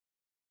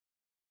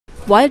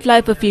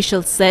Wildlife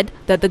officials said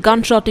that the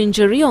gunshot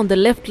injury on the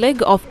left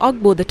leg of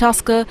Agbo the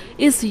Tusker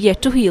is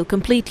yet to heal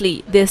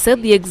completely. They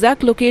said the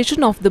exact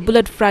location of the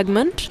bullet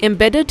fragment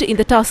embedded in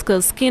the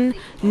tusker's skin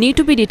need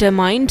to be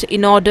determined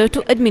in order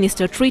to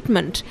administer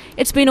treatment.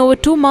 It's been over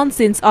 2 months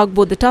since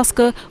Agbo the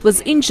Tusker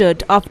was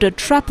injured after a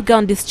trap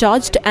gun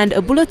discharged and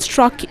a bullet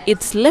struck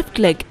its left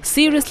leg,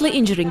 seriously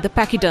injuring the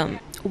pachyderm.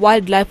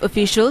 Wildlife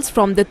officials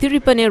from the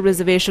Tirupane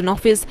Reservation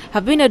Office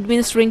have been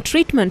administering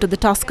treatment to the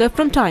tusker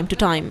from time to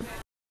time.